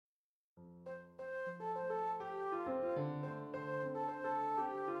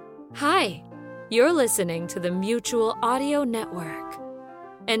Hi, you're listening to the Mutual Audio Network.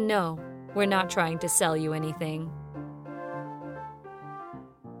 And no, we're not trying to sell you anything.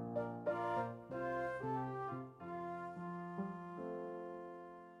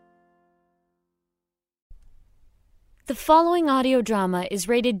 The following audio drama is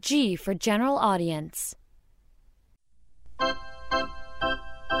rated G for general audience.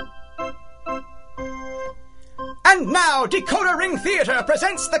 And now, Decoder Ring Theatre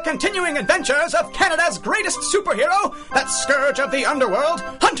presents the continuing adventures of Canada's greatest superhero, that scourge of the underworld,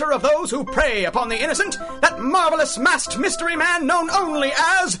 hunter of those who prey upon the innocent, that marvelous masked mystery man known only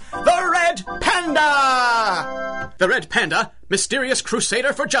as the Red Panda! The Red Panda, mysterious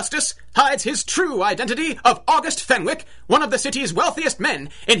crusader for justice, hides his true identity of August Fenwick, one of the city's wealthiest men,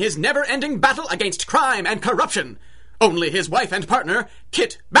 in his never-ending battle against crime and corruption. Only his wife and partner,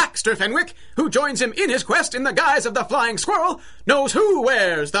 Kit Baxter Fenwick, who joins him in his quest in the guise of the Flying Squirrel, knows who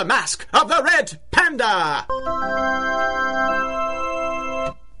wears the mask of the Red Panda.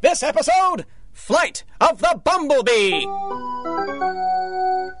 This episode, Flight of the Bumblebee.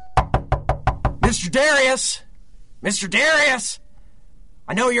 Mr. Darius! Mr. Darius!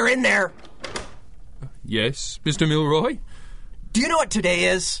 I know you're in there. Yes, Mr. Milroy? Do you know what today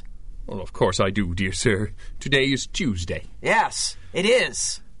is? Well, of course I do, dear sir. Today is Tuesday. Yes, it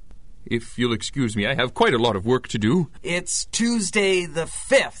is. If you'll excuse me, I have quite a lot of work to do. It's Tuesday the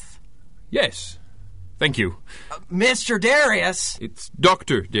 5th. Yes. Thank you. Mr. Darius! It's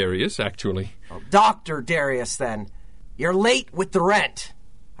Dr. Darius, actually. Oh, Dr. Darius, then. You're late with the rent.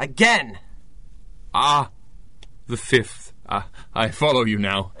 Again. Ah, the 5th. I follow you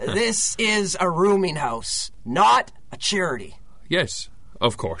now. This is a rooming house, not a charity. Yes,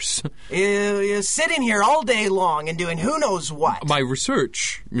 of course. You're sitting here all day long and doing who knows what. My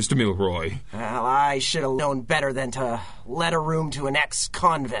research, Mr. Milroy. Well, I should have known better than to let a room to an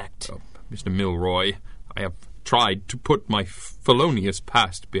ex-convict. Mr. Milroy, I have tried to put my felonious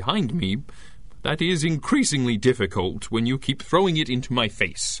past behind me. That is increasingly difficult when you keep throwing it into my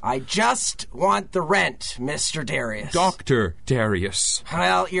face. I just want the rent, Mr. Darius. Dr. Darius.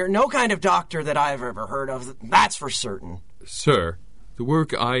 Well, you're no kind of doctor that I've ever heard of, that's for certain. Sir, the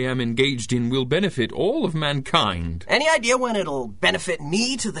work I am engaged in will benefit all of mankind. Any idea when it'll benefit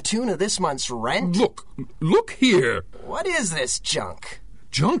me to the tune of this month's rent? Look here. What is this junk?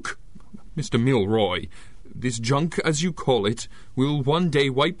 Junk? Mr. Milroy, this junk, as you call it, will one day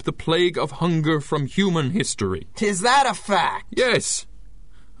wipe the plague of hunger from human history. Is that a fact? Yes.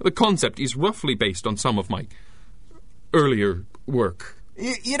 The concept is roughly based on some of my earlier work.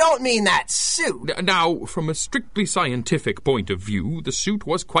 You don't mean that suit? Now, from a strictly scientific point of view, the suit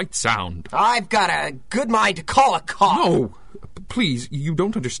was quite sound. I've got a good mind to call a cop. No, please, you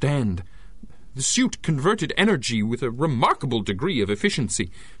don't understand. The suit converted energy with a remarkable degree of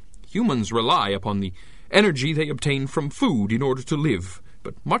efficiency. Humans rely upon the energy they obtain from food in order to live,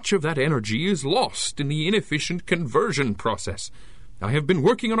 but much of that energy is lost in the inefficient conversion process. I have been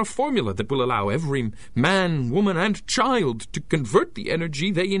working on a formula that will allow every man, woman, and child to convert the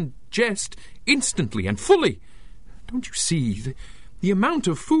energy they ingest instantly and fully. Don't you see? The amount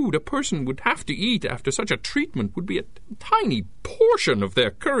of food a person would have to eat after such a treatment would be a tiny portion of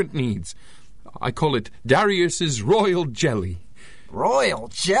their current needs. I call it Darius's Royal Jelly. Royal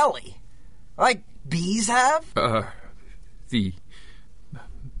jelly? Like bees have? An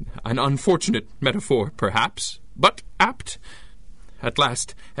unfortunate metaphor, perhaps, but apt. At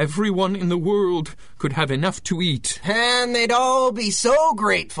last, everyone in the world could have enough to eat. And they'd all be so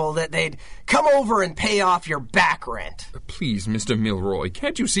grateful that they'd come over and pay off your back rent. Please, Mr. Milroy,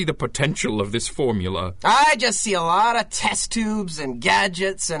 can't you see the potential of this formula? I just see a lot of test tubes and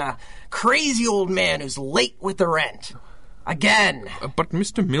gadgets and a crazy old man who's late with the rent. Again. But,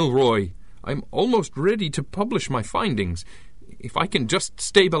 Mr. Milroy, I'm almost ready to publish my findings. If I can just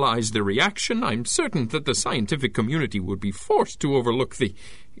stabilize the reaction, I'm certain that the scientific community would be forced to overlook the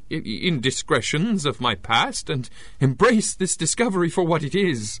indiscretions of my past and embrace this discovery for what it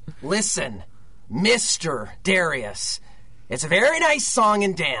is. Listen, Mr. Darius, it's a very nice song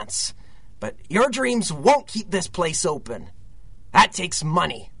and dance, but your dreams won't keep this place open. That takes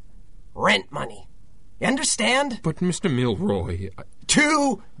money. Rent money. You understand? But, Mr. Milroy...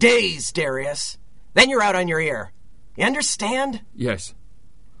 2 days, Darius. Then you're out on your ear. You understand? Yes.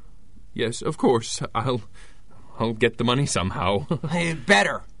 Yes, of course. I'll get the money somehow. You'd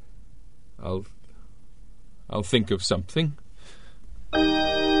better. I'll think of something.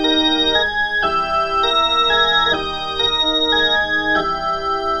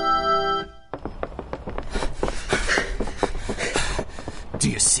 Do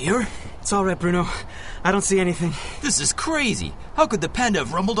you see her? It's all right, Bruno. I don't see anything. This is crazy. How could the panda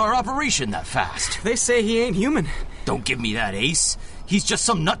have rumbled our operation that fast? They say he ain't human. Don't give me that, Ace. He's just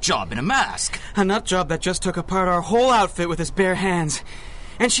some nut job in a mask. A nut job that just took apart our whole outfit with his bare hands.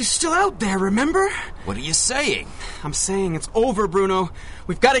 And she's still out there, remember? What are you saying? I'm saying it's over, Bruno.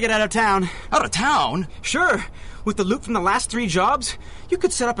 We've got to get out of town. Out of town? Sure. With the loot from the last 3 jobs, you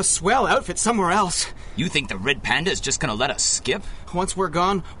could set up a swell outfit somewhere else. You think the Red Panda is just gonna let us skip? Once we're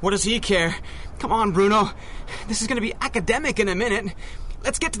gone, what does he care? Come on, Bruno. This is gonna be academic in a minute.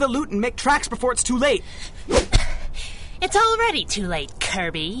 Let's get to the loot and make tracks before it's too late. It's already too late,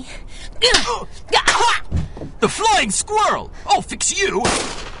 Kirby. The flying squirrel! I'll fix you!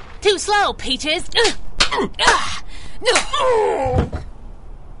 Too slow, Peaches.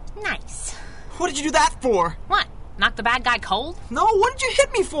 Nice. What did you do that for? What? Knock the bad guy cold? No, what did you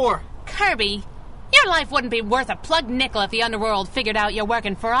hit me for? Kirby, your life wouldn't be worth a plugged nickel if the underworld figured out you're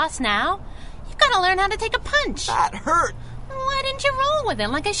working for us now. You've got to learn how to take a punch. That hurt. Why didn't you roll with it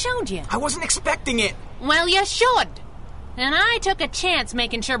like I showed you? I wasn't expecting it. Well, you should. And I took a chance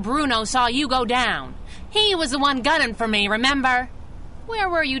making sure Bruno saw you go down. He was the one gunning for me, remember? Where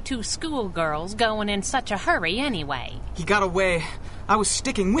were you 2 schoolgirls going in such a hurry anyway? He got away. I was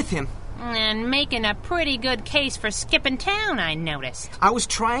sticking with him. And making a pretty good case for skipping town, I noticed. I was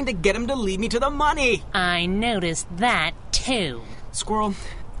trying to get him to lead me to the money. I noticed that, too. Squirrel,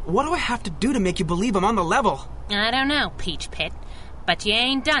 what do I have to do to make you believe I'm on the level? I don't know, Peach Pit, but you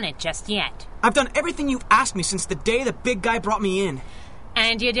ain't done it just yet. I've done everything you've asked me since the day the big guy brought me in.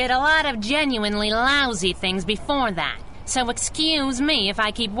 And you did a lot of genuinely lousy things before that. So excuse me if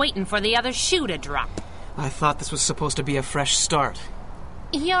I keep waiting for the other shoe to drop. I thought this was supposed to be a fresh start.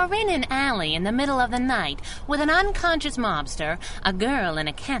 You're in an alley in the middle of the night with an unconscious mobster, a girl in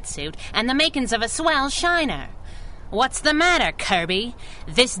a catsuit, and the makings of a swell shiner. What's the matter, Kirby?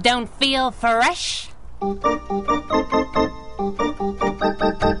 This don't feel fresh?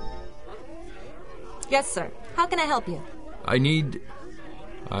 Yes, sir. How can I help you? I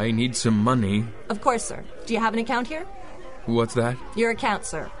need some money. Of course, sir. Do you have an account here? What's that? Your account,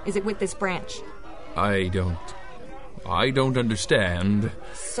 sir. Is it with this branch? I don't understand.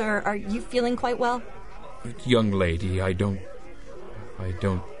 Sir, are you feeling quite well? Young lady, I don't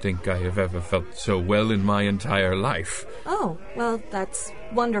think I have ever felt so well in my entire life. Oh, well, that's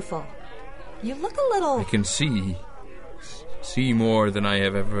wonderful. You look a little... I can see more than I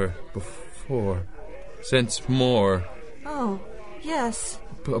have ever before. Sense more. Oh, yes.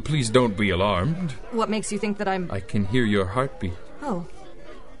 Please don't be alarmed. What makes you think that I'm... I can hear your heartbeat. Oh.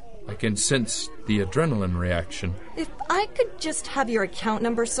 I can sense the adrenaline reaction. If I could just have your account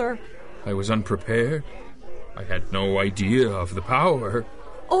number, sir. I was unprepared. I had no idea of the power.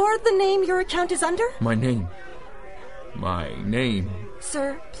 Or the name your account is under? My name.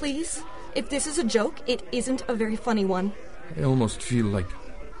 Sir, please. If this is a joke, it isn't a very funny one. I almost feel like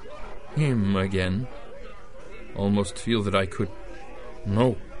him again. Almost feel that I could...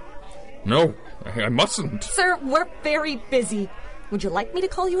 No, I mustn't. Sir, we're very busy. Would you like me to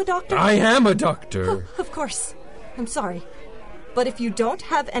call you a doctor? I am a doctor. Oh, of course. I'm sorry. But if you don't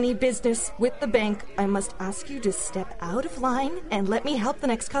have any business with the bank, I must ask you to step out of line and let me help the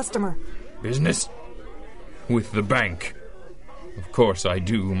next customer. Business? With the bank? Of course I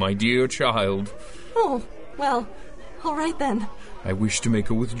do, my dear child. Oh, well, all right then. I wish to make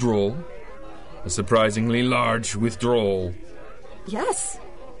a withdrawal. A surprisingly large withdrawal. Yes.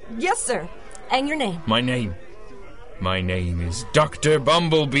 Yes, sir. And your name? My name is Dr.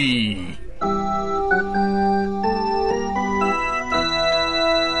 Bumblebee.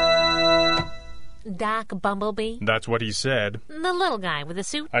 Doc Bumblebee? That's what he said. The little guy with the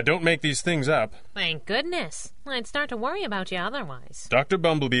suit? I don't make these things up. Thank goodness. I'd start to worry about you otherwise. Dr.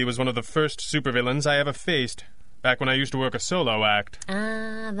 Bumblebee was one of the first supervillains I ever faced, back when I used to work a solo act.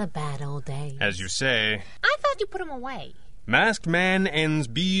 Ah, the bad old days. As you say. I thought you put him away. Masked Man ends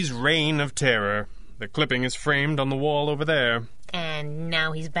Bee's reign of terror. The clipping is framed on the wall over there. And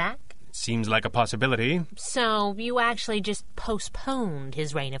now he's back? Seems like a possibility. So you actually just postponed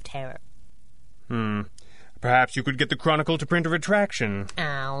his reign of terror? Perhaps you could get the Chronicle to print a retraction.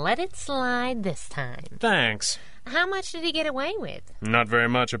 I'll let it slide this time. Thanks. How much did he get away with? Not very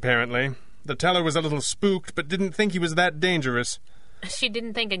much, apparently. The teller was a little spooked, but didn't think he was that dangerous. She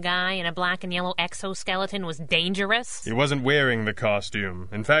didn't think a guy in a black and yellow exoskeleton was dangerous? He wasn't wearing the costume.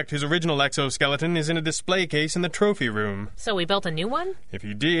 In fact, his original exoskeleton is in a display case in the trophy room. So he built a new one? If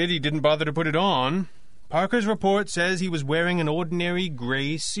he did, he didn't bother to put it on. Parker's report says he was wearing an ordinary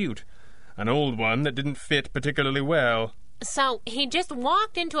gray suit. An old one that didn't fit particularly well. So he just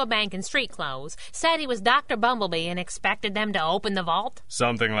walked into a bank in street clothes, said he was Dr. Bumblebee, and expected them to open the vault?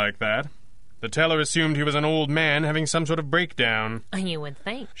 Something like that. The teller assumed he was an old man having some sort of breakdown. You would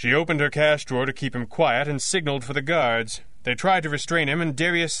think. She opened her cash drawer to keep him quiet and signaled for the guards. They tried to restrain him, and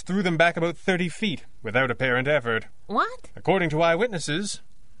Darius threw them back about 30 feet, without apparent effort. What? According to eyewitnesses.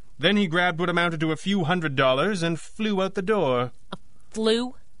 Then he grabbed what amounted to a few $100s and flew out the door.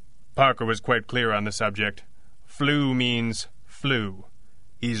 Flew? Parker was quite clear on the subject. Flew means flew.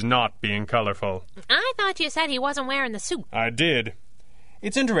 He's not being colorful. I thought you said he wasn't wearing the suit. I did.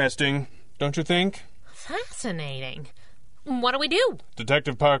 It's interesting, don't you think? Fascinating. What do we do?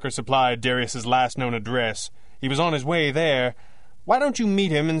 Detective Parker supplied Darius's last known address. He was on his way there. Why don't you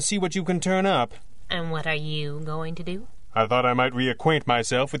meet him and see what you can turn up? And what are you going to do? I thought I might reacquaint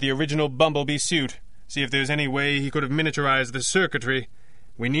myself with the original Bumblebee suit. See if there's any way he could have miniaturized the circuitry.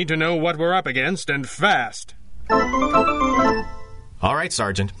 We need to know what we're up against, and fast. All right,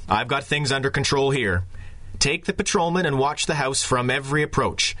 Sergeant. I've got things under control here. Take the patrolman and watch the house from every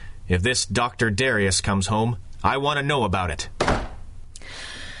approach. If this Dr. Darius comes home, I want to know about it.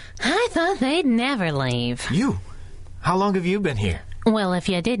 I thought they'd never leave. You? How long have you been here? Well, if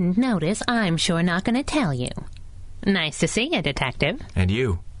you didn't notice, I'm sure not going to tell you. Nice to see you, Detective. And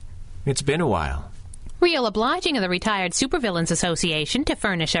you. It's been a while. Real obliging of the Retired Supervillains Association to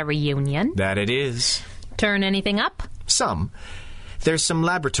furnish a reunion. That it is. Turn anything up? Some. There's some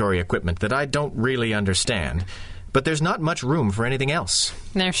laboratory equipment that I don't really understand, but there's not much room for anything else.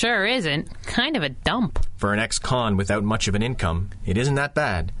 There sure isn't. Kind of a dump. For an ex-con without much of an income, it isn't that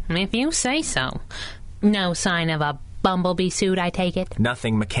bad. If you say so. No sign of a Bumblebee suit, I take it?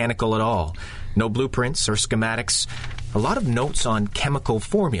 Nothing mechanical at all. No blueprints or schematics. A lot of notes on chemical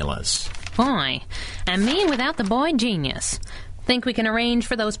formulas. Boy, and me without the boy genius. Think we can arrange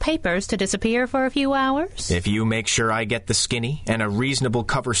for those papers to disappear for a few hours? If you make sure I get the skinny and a reasonable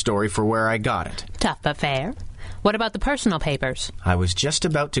cover story for where I got it. Tough but fair. What about the personal papers? I was just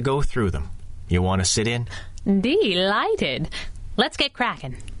about to go through them. You want to sit in? Delighted. Let's get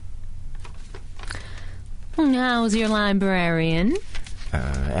cracking. How's your librarian?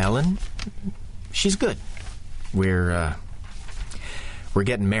 Ellen? She's good. We're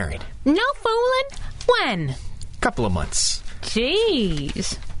getting married. No fooling? When? Couple of months.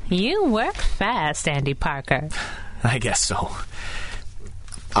 Jeez. You work fast, Andy Parker. I guess so.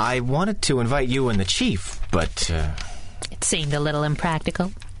 I wanted to invite you and the chief, but, It seemed a little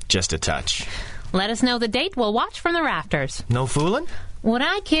impractical. Just a touch. Let us know the date. We'll watch from the rafters. No fooling? Would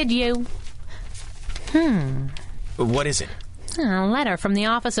I kid you? What is it? A letter from the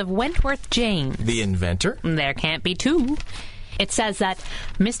office of Wentworth James. The inventor? There can't be two. It says that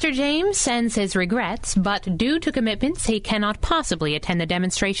Mr. James sends his regrets, but due to commitments, he cannot possibly attend the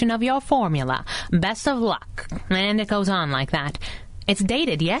demonstration of your formula. Best of luck. And it goes on like that. It's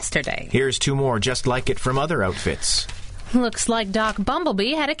dated yesterday. Here's two more just like it from other outfits. Looks like Doc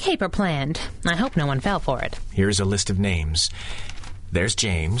Bumblebee had a caper planned. I hope no one fell for it. Here's a list of names. There's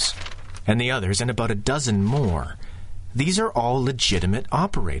James, and the others, and about a dozen more. These are all legitimate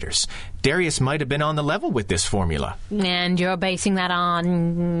operators. Darius might have been on the level with this formula. And you're basing that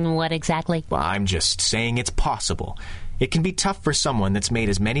on what exactly? Well, I'm just saying it's possible. It can be tough for someone that's made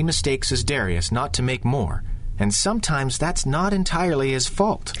as many mistakes as Darius not to make more. And sometimes that's not entirely his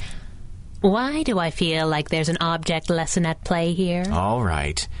fault. Why do I feel like there's an object lesson at play here? All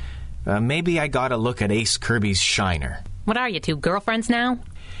right. Maybe I gotta look at Ace Kirby's Shiner. What are you, two girlfriends now?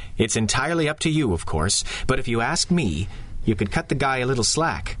 It's entirely up to you, of course, but if you ask me, you could cut the guy a little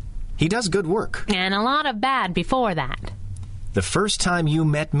slack. He does good work. And a lot of bad before that. The first time you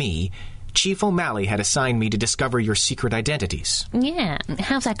met me, Chief O'Malley had assigned me to discover your secret identities. Yeah,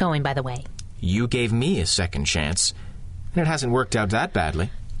 how's that going, by the way? You gave me a second chance, and it hasn't worked out that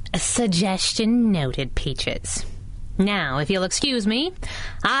badly. A suggestion noted, Peaches. Now, if you'll excuse me,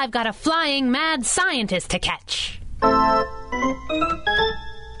 I've got a flying mad scientist to catch.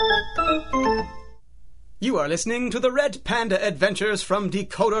 You are listening to the Red Panda Adventures from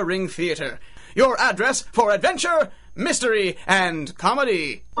Decoder Ring Theater. Your address for adventure, mystery, and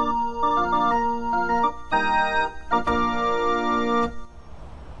comedy.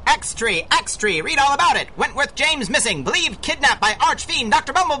 Extra! Read all about it! Wentworth James missing, believed kidnapped by arch-fiend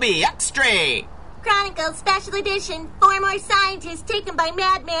Dr. Bumblebee! Extra! Chronicles Special Edition. 4 more scientists taken by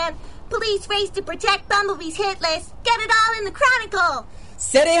madman. Police race to protect Bumblebee's hit list. Get it all in the Chronicle!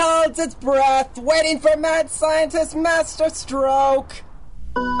 City holds its breath, waiting for mad scientist master stroke.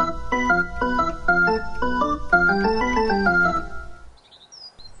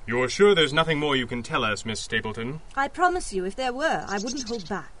 You're sure there's nothing more you can tell us, Miss Stapleton? I promise you, if there were, I wouldn't hold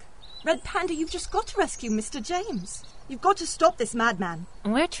back. Red Panda, you've just got to rescue Mr. James. You've got to stop this madman.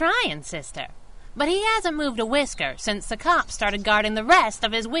 We're trying, sister. But he hasn't moved a whisker since the cops started guarding the rest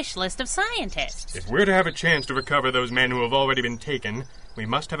of his wish list of scientists. If we're to have a chance to recover those men who have already been taken, we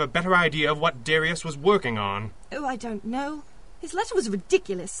must have a better idea of what Darius was working on. Oh, I don't know. His letter was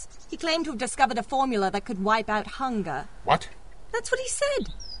ridiculous. He claimed to have discovered a formula that could wipe out hunger. What? That's what he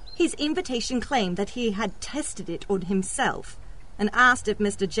said. His invitation claimed that he had tested it on himself and asked if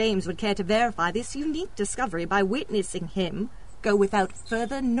Mr. James would care to verify this unique discovery by witnessing him go without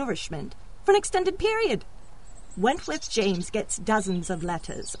further nourishment for an extended period. Wentworth James gets dozens of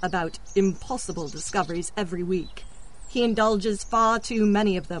letters about impossible discoveries every week. He indulges far too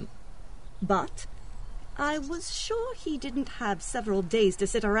many of them. But I was sure he didn't have several days to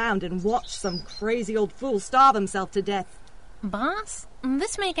sit around and watch some crazy old fool starve himself to death. Boss,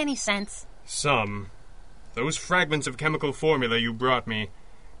 this make any sense? Some. Those fragments of chemical formula you brought me,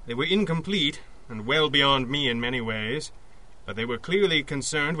 they were incomplete and well beyond me in many ways, but they were clearly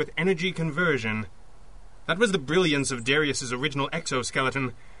concerned with energy conversion. That was the brilliance of Darius's original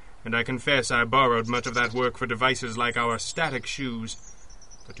exoskeleton, and I confess I borrowed much of that work for devices like our static shoes.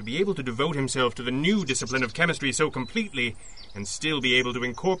 But to be able to devote himself to the new discipline of chemistry so completely, and still be able to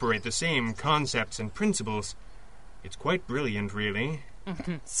incorporate the same concepts and principles, it's quite brilliant, really.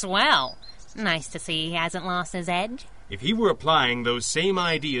 Swell. Nice to see he hasn't lost his edge. If he were applying those same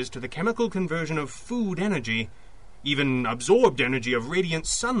ideas to the chemical conversion of food energy, even absorbed energy of radiant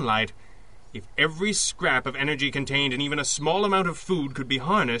sunlight, if every scrap of energy contained in even a small amount of food could be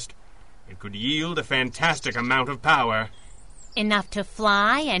harnessed, it could yield a fantastic amount of power. Enough to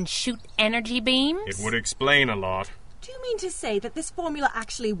fly and shoot energy beams? It would explain a lot. Do you mean to say that this formula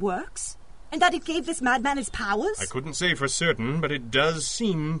actually works? And that it gave this madman his powers? I couldn't say for certain, but it does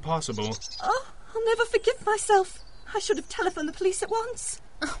seem possible. Oh, I'll never forgive myself. I should have telephoned the police at once.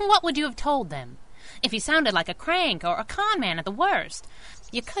 What would you have told them? If he sounded like a crank or a con man at the worst,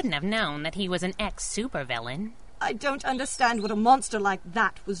 you couldn't have known that he was an ex-supervillain. I don't understand what a monster like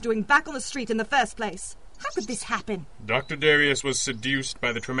that was doing back on the street in the first place. How could this happen? Dr. Darius was seduced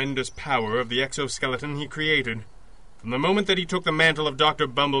by the tremendous power of the exoskeleton he created. From the moment that he took the mantle of Dr.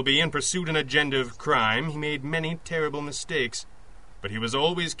 Bumblebee and pursued an agenda of crime, he made many terrible mistakes. But he was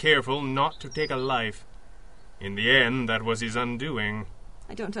always careful not to take a life. In the end, that was his undoing.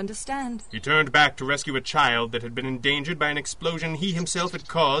 I don't understand. He turned back to rescue a child that had been endangered by an explosion he himself had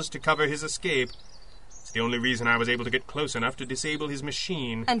caused to cover his escape. It's the only reason I was able to get close enough to disable his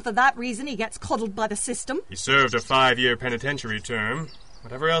machine. And for that reason he gets coddled by the system? He served a 5-year penitentiary term.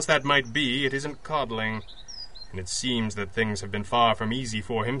 Whatever else that might be, it isn't coddling. And it seems that things have been far from easy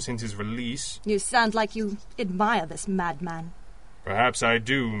for him since his release. You sound like you admire this madman. Perhaps I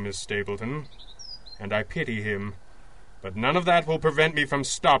do, Miss Stapleton. And I pity him. But none of that will prevent me from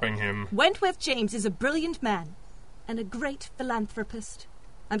stopping him. Wentworth James is a brilliant man and a great philanthropist.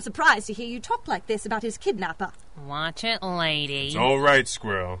 I'm surprised to hear you talk like this about his kidnapper. Watch it, lady. It's all right,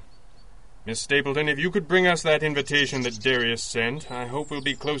 Squirrel. Miss Stapleton, if you could bring us that invitation that Darius sent, I hope we'll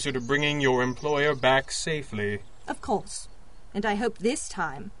be closer to bringing your employer back safely. Of course. And I hope this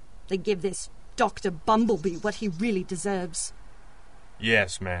time they give this Dr. Bumblebee what he really deserves.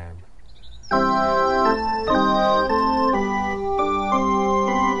 Yes, ma'am.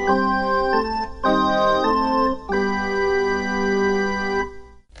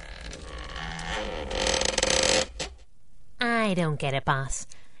 I don't get it, boss.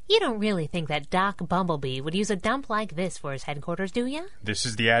 You don't really think that Doc Bumblebee would use a dump like this for his headquarters, do you? This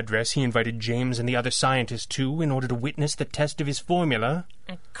is the address he invited James and the other scientists to in order to witness the test of his formula.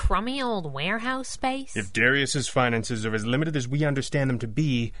 A crummy old warehouse space? If Darius's finances are as limited as we understand them to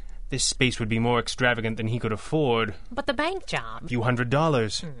be, this space would be more extravagant than he could afford. But the bank job? A few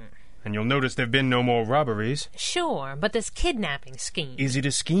 $100s. And you'll notice there have been no more robberies. Sure, but this kidnapping scheme... Is it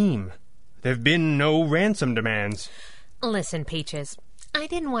a scheme? There have been no ransom demands. Listen, Peaches, I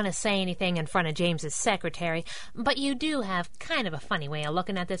didn't want to say anything in front of James's secretary, but you do have kind of a funny way of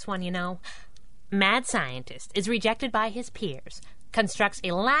looking at this one, you know. Mad scientist is rejected by his peers, constructs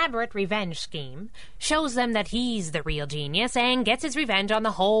elaborate revenge scheme, shows them that he's the real genius, and gets his revenge on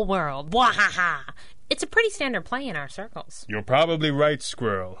the whole world. Wahaha! It's a pretty standard play in our circles. You're probably right,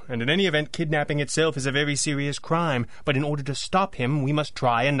 Squirrel. And in any event, kidnapping itself is a very serious crime. But in order to stop him, we must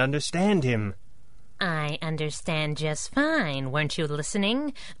try and understand him. I understand just fine. Weren't you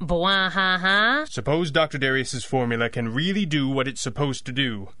listening? Bwahaha. Suppose Dr. Darius's formula can really do what it's supposed to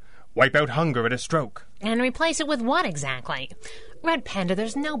do. Wipe out hunger at a stroke. And replace it with what exactly? Red Panda,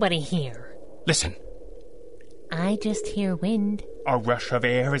 there's nobody here. Listen. I just hear wind. A rush of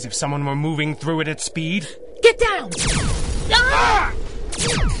air as if someone were moving through it at speed. Get down! Ah!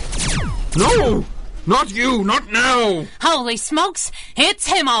 No! Not you! Not now! Holy smokes! It's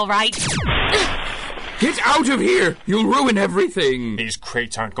him, all right! Get out of here! You'll ruin everything! These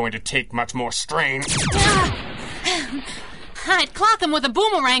crates aren't going to take much more strain. I'd clock him with a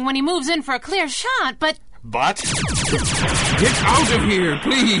boomerang when he moves in for a clear shot, but... But? Get out of here,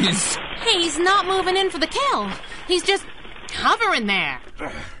 please! He's not moving in for the kill. He's just hovering there.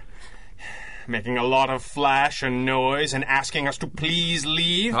 Making a lot of flash and noise and asking us to please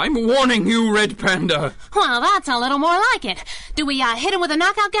leave? I'm warning you, Red Panda! Well, that's a little more like it. Do we hit him with a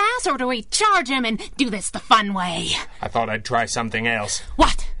knockout gas, or do we charge him and do this the fun way? I thought I'd try something else.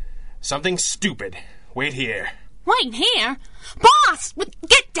 What? Something stupid. Wait here. Wait here? Boss!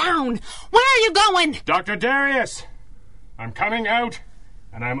 Get down! Where are you going? Dr. Darius! I'm coming out,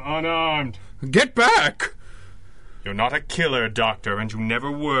 and I'm unarmed. Get back! You're not a killer, Doctor, and you never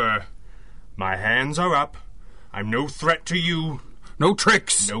were. My hands are up. I'm no threat to you. No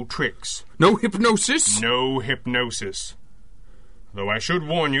tricks. No tricks. No hypnosis. No hypnosis. Though I should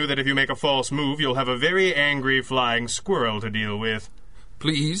warn you that if you make a false move, you'll have a very angry flying squirrel to deal with.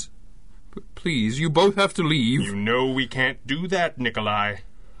 Please. Please, you both have to leave. You know we can't do that, Nikolai.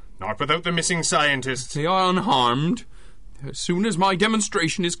 Not without the missing scientists. They are unharmed. As soon as my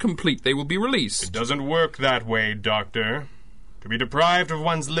demonstration is complete, they will be released. It doesn't work that way, Doctor. To be deprived of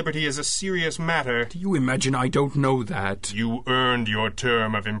one's liberty is a serious matter. Do you imagine I don't know that? You earned your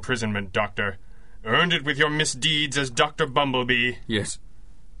term of imprisonment, Doctor. Earned it with your misdeeds as Dr. Bumblebee. Yes,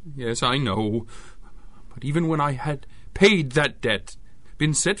 I know. But even when I had paid that debt,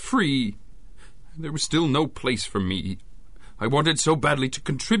 been set free, there was still no place for me. I wanted so badly to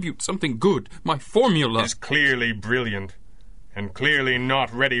contribute something good. My formula is clearly brilliant, and clearly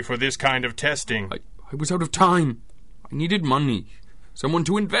not ready for this kind of testing. I was out of time. I needed money. Someone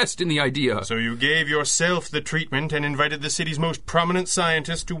to invest in the idea. So you gave yourself the treatment and invited the city's most prominent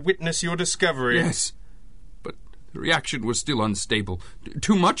scientist to witness your discovery. Yes, but the reaction was still unstable.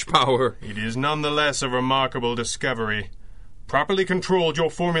 Too much power. It is nonetheless a remarkable discovery. Properly controlled, your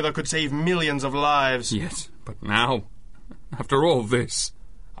formula could save millions of lives. Yes, but now, after all this...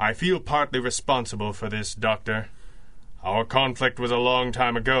 I feel partly responsible for this, Doctor. Our conflict was a long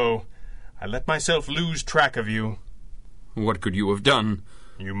time ago. I let myself lose track of you. What could you have done?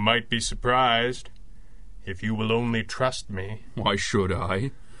 You might be surprised, if you will only trust me. Why should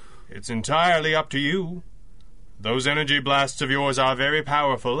I? It's entirely up to you. Those energy blasts of yours are very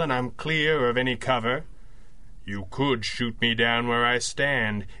powerful, and I'm clear of any cover. You could shoot me down where I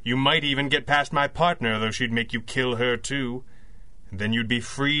stand. You might even get past my partner, though she'd make you kill her too. And then you'd be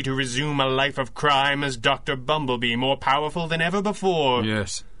free to resume a life of crime as Dr. Bumblebee, more powerful than ever before.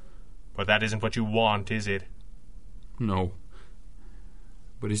 Yes. But that isn't what you want, is it? No.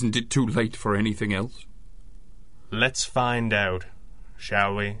 But isn't it too late for anything else? Let's find out,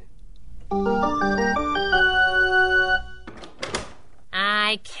 shall we?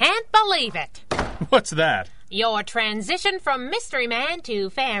 I can't believe it. What's that? Your transition from mystery man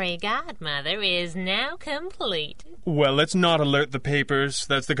to fairy godmother is now complete. Well, let's not alert the papers.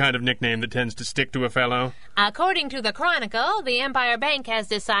 That's the kind of nickname that tends to stick to a fellow. According to the Chronicle, the Empire Bank has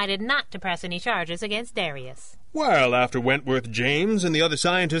decided not to press any charges against Darius. Well, after Wentworth James and the other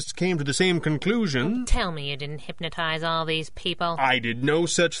scientists came to the same conclusion... Tell me you didn't hypnotize all these people. I did no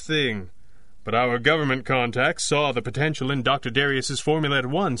such thing. But our government contacts saw the potential in Dr. Darius's formula at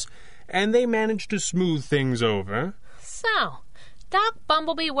once, and they managed to smooth things over. So, Doc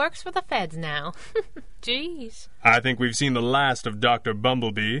Bumblebee works for the feds now. Jeez. I think we've seen the last of Dr.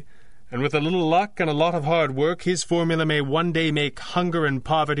 Bumblebee, and with a little luck and a lot of hard work, his formula may one day make hunger and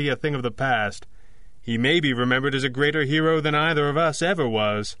poverty a thing of the past. He may be remembered as a greater hero than either of us ever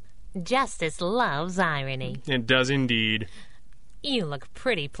was. Justice loves irony. It does indeed. You look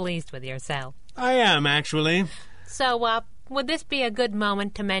pretty pleased with yourself. I am, actually. So, would this be a good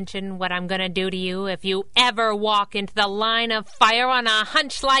moment to mention what I'm going to do to you if you ever walk into the line of fire on a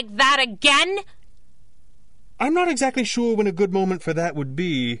hunch like that again? I'm not exactly sure when a good moment for that would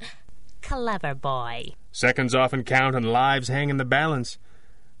be. Clever boy. Seconds often count and lives hang in the balance.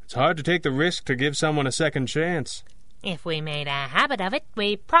 It's hard to take the risk to give someone a second chance. If we made a habit of it,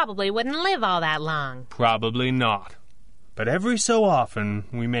 we probably wouldn't live all that long. Probably not. But every so often,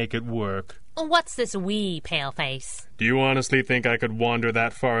 we make it work. What's this wee, paleface? Do you honestly think I could wander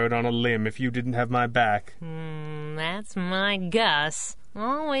that far out on a limb if you didn't have my back? That's my Gus.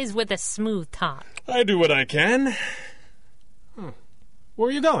 Always with a smooth talk. I do what I can. Where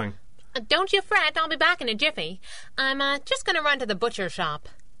are you going? Don't you fret, I'll be back in a jiffy. I'm just going to run to the butcher shop.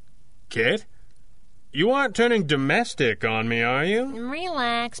 Kit? You aren't turning domestic on me, are you?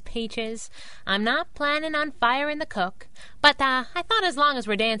 Relax, Peaches. I'm not planning on firing the cook. But, I thought as long as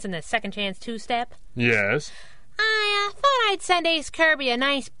we're dancing the second chance two-step... Yes? I thought I'd send Ace Kirby a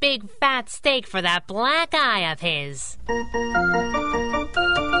nice big fat steak for that black eye of his.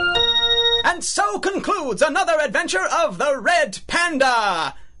 And so concludes another adventure of the Red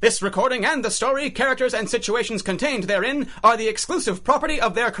Panda! This recording and the story, characters, and situations contained therein are the exclusive property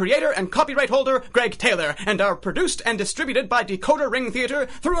of their creator and copyright holder, Greg Taylor, and are produced and distributed by Decoder Ring Theater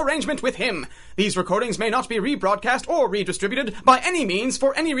through arrangement with him. These recordings may not be rebroadcast or redistributed by any means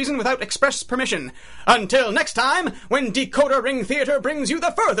for any reason without express permission. Until next time, when Decoder Ring Theater brings you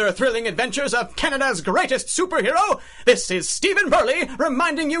the further thrilling adventures of Canada's greatest superhero, this is Stephen Burley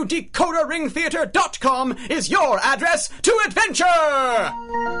reminding you DecoderRingTheater.com is your address to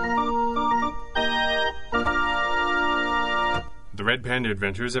adventure! The Red Panda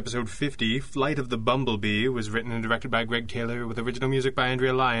Adventures, Episode 50, Flight of the Bumblebee, was written and directed by Greg Taylor, with original music by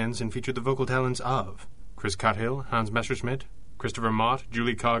Andrea Lyons, and featured the vocal talents of Chris Cuthill, Hans Messerschmidt, Christopher Mott,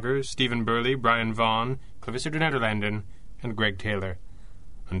 Julie Cogger, Stephen Burley, Brian Vaughn, Clarissa de Nederlanden, and Greg Taylor.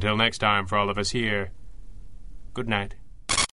 Until next time, for all of us here, good night.